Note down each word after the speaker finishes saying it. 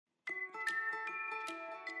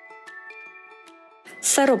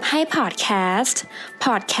สรุปให้พอดแคส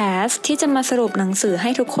ต์ที่จะมาสรุปหนังสือให้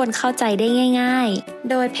ทุกคนเข้าใจได้ง่ายๆ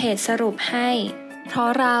โดยเพจสรุปให้เพราะ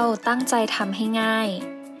เราตั้งใจทำให้ง่าย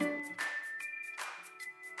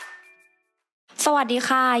สวัสดี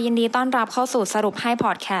ค่ะยินดีต้อนรับเข้าสู่สรุปให้พ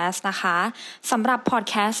อดแคสต์นะคะสำหรับพอด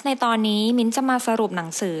แคสต์ในตอนนี้มิ้นจะมาสรุปหนัง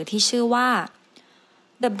สือที่ชื่อว่า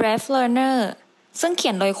The Brave Learner ซึ่งเขี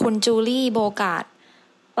ยนโดยคุณจูลี่โบกาด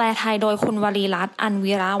แปลไทยโดยคุณวลีรัตน์อัน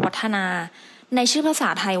วิระวัฒนาในชื่อภาษา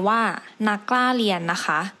ไทยว่านักกล้าเรียนนะค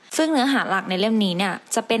ะซึ่งเนื้อหาหลักในเล่มนี้เนี่ย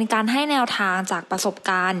จะเป็นการให้แนวทางจากประสบ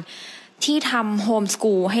การณ์ที่ทำโฮมส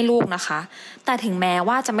กูลให้ลูกนะคะแต่ถึงแม้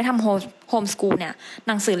ว่าจะไม่ทำโฮมสกูลเนี่ย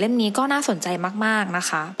หนังสือเล่มนี้ก็น่าสนใจมากๆนะ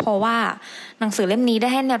คะเพราะว่าหนังสือเล่มนี้ได้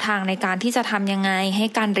ให้แนวทางในการที่จะทำยังไงให้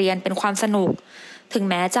การเรียนเป็นความสนุกถึง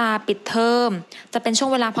แม้จะปิดเทอมจะเป็นช่วง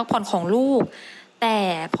เวลาพักผ่อนของลูกแต่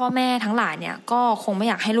พ่อแม่ทั้งหลายเนี่ยก็คงไม่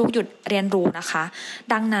อยากให้ลูกหยุดเรียนรู้นะคะ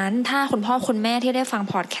ดังนั้นถ้าคุณพ่อคุณแม่ที่ได้ฟัง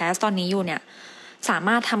พอดแคสต์ตอนนี้อยู่เนี่ยสาม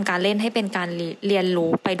ารถทำการเล่นให้เป็นการเรียน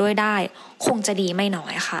รู้ไปด้วยได้คงจะดีไม่น้อ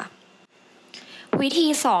ยค่ะวิธี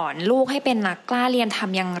สอนลูกให้เป็นนักกล้าเรียนท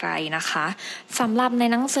ำอย่างไรนะคะสำหรับใน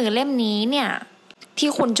หนังสือเล่มนี้เนี่ยที่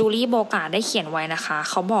คุณจูลี่โบกาดได้เขียนไว้นะคะ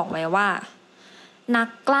เขาบอกไว้ว่านัก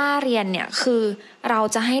กล้าเรียนเนี่ยคือเรา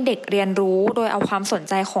จะให้เด็กเรียนรู้โดยเอาความสน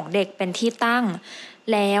ใจของเด็กเป็นที่ตั้ง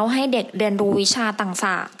แล้วให้เด็กเรียนรู้วิชา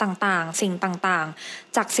ต่างๆสิ่งต่าง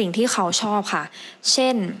ๆจากสิ่งที่เขาชอบค่ะเช่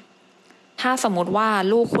นถ้าสมมติว่า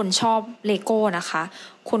ลูกคุณชอบเลโก้นะคะ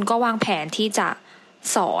คุณก็วางแผนที่จะ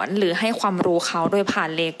สอนหรือให้ความรู้เขาโดยผ่าน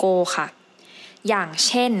เลโก้ค่ะอย่างเ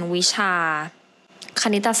ช่นวิชาค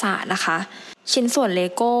ณิตศาสตร์นะคะชิ้นส่วนเล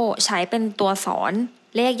โก้ใช้เป็นตัวสอน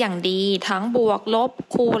เลขอย่างดีทั้งบวกลบ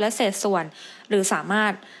คูณและเศษส่วนหรือสามาร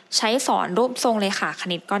ถใช้สอนรูปทรงเลขาค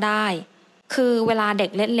ณิตก็ได้คือเวลาเด็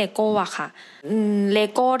กเล่นเลโก้อะค่ะเล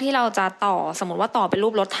โก้ที่เราจะต่อสมมติว่าต่อเป็นรู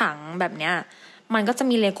ปรถถังแบบเนี้ยมันก็จะ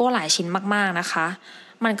มีเลโก้หลายชิ้นมากๆนะคะ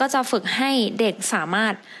มันก็จะฝึกให้เด็กสามา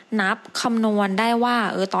รถนับคำนวณได้ว่า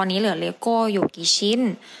ตอนนี้เหลือเลโก้อยู่กี่ชิ้น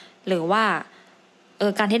หรือว่า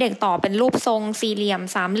การที่เด็กต่อเป็นรูปทรงสี่เหลี่ยม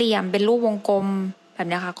สามเหลี่ยมเป็นรูปวงกลมแบ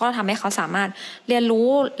บนี้ค่ะก็ทำให้เขาสามารถเรียนรู้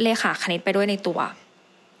เลขาคณิตไปด้วยในตัว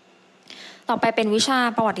ต่อไปเป็นวิชา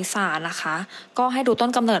ประวัติศาสตร์นะคะก็ให้ดูต้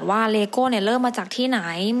นกำเนิดว่าเลโก้เนี่ยเริ่มมาจากที่ไหน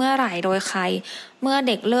เมื่อไหร่โดยใครเมื่อ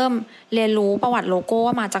เด็กเริ่มเรียนรู้ประวัติโลโก้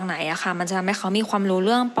ว่ามาจากไหนอะค่ะมันจะทำให้เขามีความรู้เ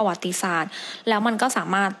รื่องประวัติศาสตร์แล้วมันก็สา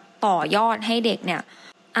มารถต่อยอดให้เด็กเนี่ย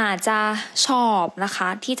อาจจะชอบนะคะ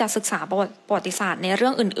ที่จะศึกษาประวัติศาสตร์ในเรื่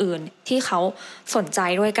องอื่นๆที่เขาสนใจ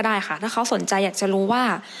ด้วยก็ได้ค่ะถ้าเขาสนใจอยากจะรู้ว่า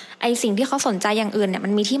ไอสิ่งที่เขาสนใจอย่างอื่นเนี่ยมั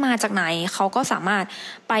นมีที่มาจากไหนเขาก็สามารถ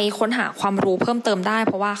ไปค้นหาความรู้เพิ่มเติมได้เ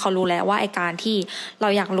พราะว่าเขารู้แล้วว่าไอการที่เรา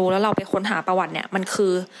อยากรู้แล้วเราไปค้นหาประวัติเนี่ยมันคื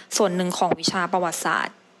อส่วนหนึ่งของวิชาประวัติศาสต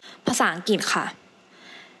ร์ภาษาอังกฤษค่ะ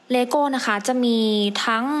เลโก้นะคะจะมี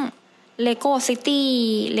ทั้งเลโก้ซิตี้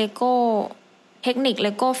เลโก้เทคนิค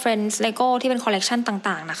Lego Friends Lego ที่เป็นคอลเลกชัน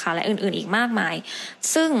ต่างๆนะคะและอื่นๆอีกมากมาย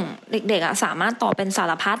ซึ่งเด็กๆสามารถต่อเป็นสา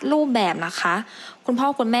รพัดรูปแบบนะคะคุณพ่อ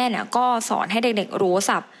คุณแม่เนี่ยก็สอนให้เด็กๆรู้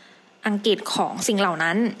ศัพท์อังกฤษของสิ่งเหล่า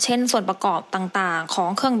นั้นเช่นส่วนประกอบต่างๆของ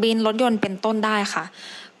เครื่องบินรถยนต์เป็นต้นได้ค่ะ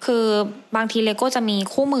คือบางที Lego จะมี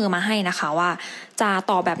คู่มือมาให้นะคะว่าจะ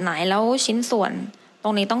ต่อแบบไหนแล้วชิ้นส่วนต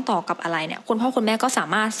รงนี้ต้องต่อกับอะไรเนี่ยคุณพ่อคุณแม่ก็สา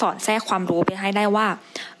มารถสอนแทรกความรู้ไปให้ได้ว่า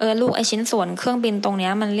ลูกไอชิ้นส่วนเครื่องบินตรงเนี้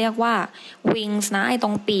ยมันเรียกว่า wings นะไอตร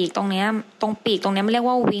งปีกตรงเนี้ยมันเรียก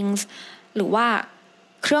ว่า wings หรือว่า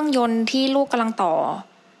เครื่องยนต์ที่ลูกกำลังต่อ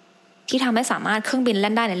ที่ทำให้สามารถเครื่องบินแล่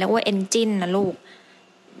นได้เนี่ยเรียกว่า engine นะลูก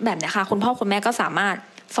แบบเนี้ยค่ะคุณพ่อคุณแม่ก็สามารถ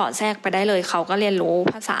สอนแทรกไปได้เลยเขาก็เรียนรู้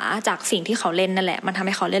ภาษาจากสิ่งที่เขาเล่นนั่นแหละมันทำใ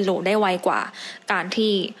ห้เขาเรียนรู้ได้ไวกว่าการ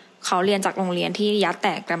ที่เขาเรียนจากโรงเรียนที่ยัดแ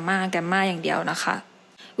ต่แกรมมาอย่างเดียวนะคะ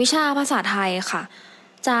วิชาภาษาไทยค่ะ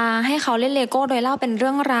จะให้เขาเล่นเลโก้โดยเล่าเป็นเ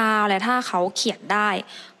รื่องราวและถ้าเขาเขียนได้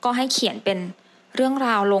ก็ให้เขียนเป็นเรื่องร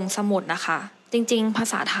าวลงสมุดนะคะจริงๆภา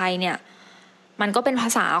ษาไทยเนี่ยมันก็เป็นภา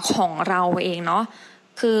ษาของเราเองเนาะ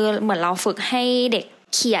คือเหมือนเราฝึกให้เด็ก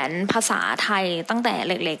เขียนภาษาไทยตั้งแต่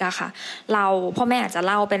เล็กๆอะค่ะเราพ่อแม่อาจจะ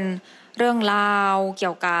เล่าเป็นเรื่องราวเกี่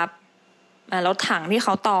ยวกับรถถังที่เข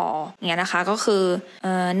าต่ออย่างเงี้ยนะคะก็คือ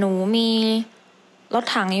หนูมีรถ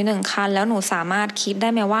ถังอยู่1 คันแล้วหนูสามารถคิดได้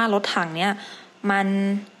ไหมว่ารถถังเนี้ยมัน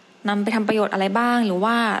นำไปทำประโยชน์อะไรบ้างหรือ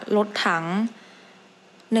ว่ารถถัง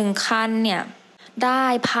1 คันเนี่ยได้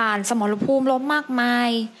ผ่านสมรภูมิรบมากมาย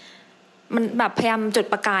มันแบบพยายามจุด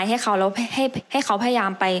ประกายให้เขาแล้วให้เขาพยายา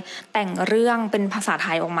มไปแต่งเรื่องเป็นภาษาไท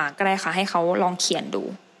ยออกมาก็ได้ค่ะให้เขาลองเขียนดู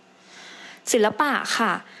ศิลปะค่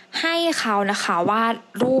ะให้เขานะคะวาด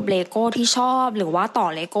รูปเลโก้ที่ชอบหรือว่าต่อ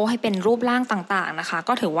เลโก้ให้เป็นรูปร่างต่างๆนะคะ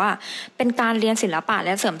ก็ถือว่าเป็นการเรียนศิลปะแล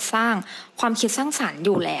ะเสริมสร้างความคิดสร้างสรรค์อ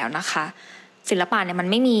ยู่แล้วนะคะศิลปะเนี่ยมัน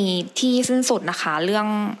ไม่มีที่สิ้นสุดนะคะเรื่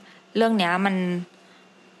องเนี้ย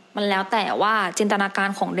มันแล้วแต่ว่าจินตนาการ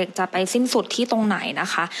ของเด็กจะไปสิ้นสุดที่ตรงไหนนะ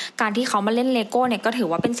คะการที่เขามาเล่นเลโก้เนี่ยก็ถือ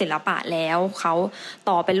ว่าเป็นศิลปะแล้วเขา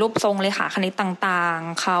ต่อเป็นรูปทรงเลขาคณิตต่าง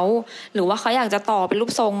ๆเขาหรือว่าเขาอยากจะต่อเป็นรู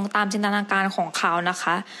ปทรงตามจินตนาการของเขานะค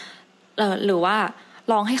ะหรือว่า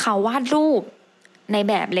ลองให้เขาวาดรูปใน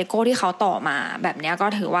แบบเลโก้ที่เขาต่อมาแบบนี้ก็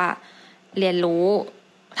ถือว่าเรียนรู้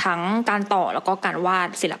ทั้งการต่อแล้วก็การวาด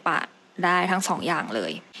ศิลปะได้ทั้งสองอย่างเล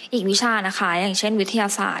ยอีกวิชานะคะอย่างเช่นวิทยา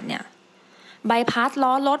ศาสตร์เนี่ยใบพัด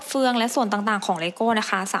ล้อรถเฟืองและส่วนต่างๆของเลโก้นะ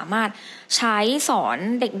คะสามารถใช้สอน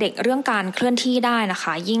เด็กๆเรื่องการเคลื่อนที่ได้นะค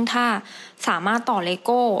ะยิ่งถ้าสามารถต่อเลโ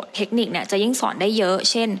ก้เทคนิคเนี่ยจะยิ่งสอนได้เยอะ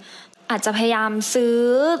เช่นอาจจะพยายามซื้อ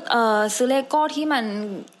เลโก้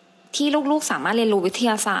ที่ลูกๆสามารถเรียนรู้วิท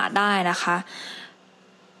ยาศาสตร์ได้นะคะ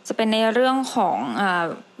จะเป็นในเรื่องของ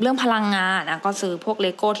เรื่องพลังงานนะก็ซื้อพวกเล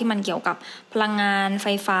โก้ที่มันเกี่ยวกับพลังงานไฟ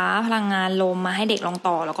ฟ้าพลังงานลมมาให้เด็กลอง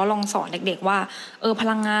ต่อแล้วก็ลองสอนเด็กๆว่าพ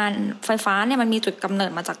ลังงานไฟฟ้าเนี่ยมันมีจุดกำเนิ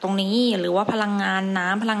ดมาจากตรงนี้หรือว่าพลังงานน้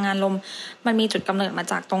ำพลังงานลมมันมีจุดกำเนิดมา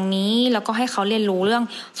จากตรงนี้แล้วก็ให้เขาเรียนรู้เรื่อง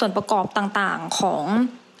ส่วนประกอบต่างๆของ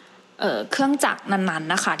เครื่องจักรนั้น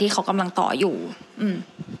ๆนะคะที่เขากำลังต่ออยู่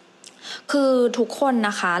คือทุกคนน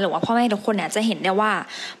ะคะหรือว่าพ่อแม่ทุกคนเนี่ยจะเห็นได้ว่า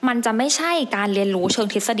มันจะไม่ใช่การเรียนรู้เชิง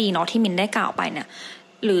ทฤษฎีเนาะที่มินได้กล่าวไปเนี่ย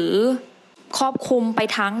หรือครอบคลุมไป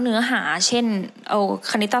ทั้งเนื้อหาเช่น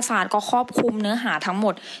คณิตศาสตร์ก็ครอบคลุมเนื้อหาทั้งหม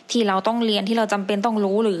ดที่เราต้องเรียนที่เราจำเป็นต้อง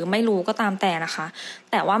รู้หรือไม่รู้ก็ตามแต่นะคะ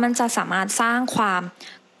แต่ว่ามันจะสามารถสร้างความ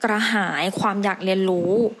กระหายความอยากเรียน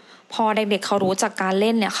รู้พอเด็กๆเขารู้จากการเ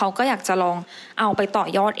ล่นเนี่ยเขาก็อยากจะลองเอาไปต่อ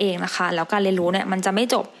ยอดเองนะคะแล้วการเรียนรู้เนี่ยมันจะไม่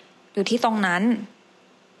จบอยู่ที่ตรงนั้น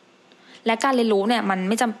และการเรียนรู้เนี่ยมัน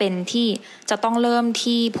ไม่จำเป็นที่จะต้องเริ่ม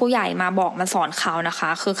ที่ผู้ใหญ่มาบอกมาสอนเขานะคะ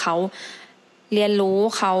คือเขาเรียนรู้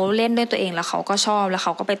เขาเล่นด้วยตัวเองแล้วเขาก็ชอบแล้วเข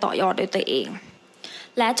าก็ไปต่อยอดด้วยตัวเอง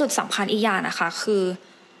และจุดสำคัญอีกอย่างนะคะคือ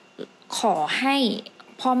ขอให้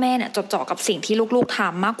พ่อแม่เนี่ยจดจ่อกับสิ่งที่ลูกๆท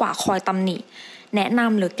ำมากกว่าคอยตำหนิแนะน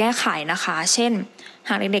ำหรือแก้ไขนะคะเช่น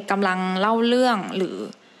หากเด็กๆกำลังเล่าเรื่องห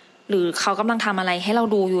รือเขากำลังทำอะไรให้เรา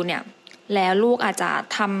ดูอยู่เนี่ยแล้วลูกอาจจะ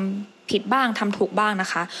ทำผิดบ้างทำถูกบ้างนะ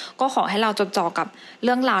คะก็ขอให้เราจดจ่อกับเ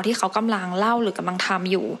รื่องราวที่เขากำลังเล่าหรือกำลังท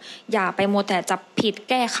ำอยู่อย่าไปมัวแต่จับผิด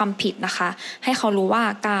แก้คำผิดนะคะให้เขารู้ว่า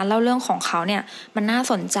การเล่าเรื่องของเขาเนี่ยมันน่า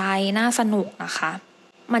สนใจน่าสนุกนะคะ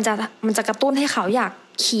มันจะกระตุ้นให้เขาอยาก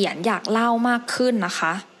เขียนอยากเล่ามากขึ้นนะค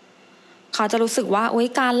ะเขาจะรู้สึกว่า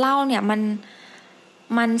การเล่าเนี่ย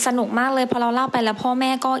มันสนุกมากเลยพอเราเล่าไปแล้วพ่อแ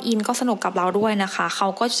ม่ก็อินก็สนุกกับเราด้วยนะคะเขา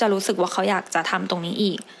ก็จะรู้สึกว่าเขาอยากจะทำตรงนี้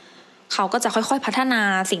อีกเขาก็จะค่อยๆพัฒนา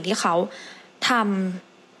สิ่งที่เขาท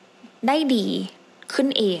ำได้ดีขึ้น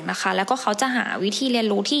เองนะคะแล้วก็เขาจะหาวิธีเรียน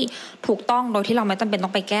รู้ที่ถูกต้องโดยที่เราไม่จำเป็นต้อ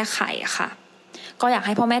งไปแก้ไขค่ะก็อยากใ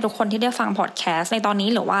ห้พ่อแม่ทุกคนที่ได้ฟังพอดแคสต์ในตอนนี้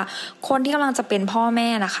หรือว่าคนที่กำลังจะเป็นพ่อแม่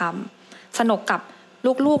นะคะสนุกกับ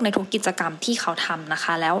ลูกๆในทุกกิจกรรมที่เขาทำนะค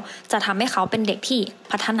ะแล้วจะทำให้เขาเป็นเด็กที่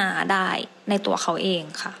พัฒนาได้ในตัวเขาเอง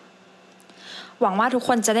ค่ะหวังว่าทุกค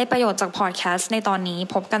นจะได้ประโยชน์จากพอดแคสต์ในตอนนี้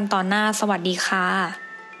พบกันตอนหน้าสวัสดีค่ะ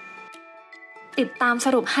ติดตามส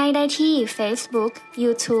รุปให้ได้ที่ Facebook,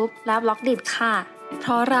 YouTube และ Blogdit ค่ะเพ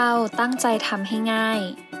ราะเราตั้งใจทำให้ง่าย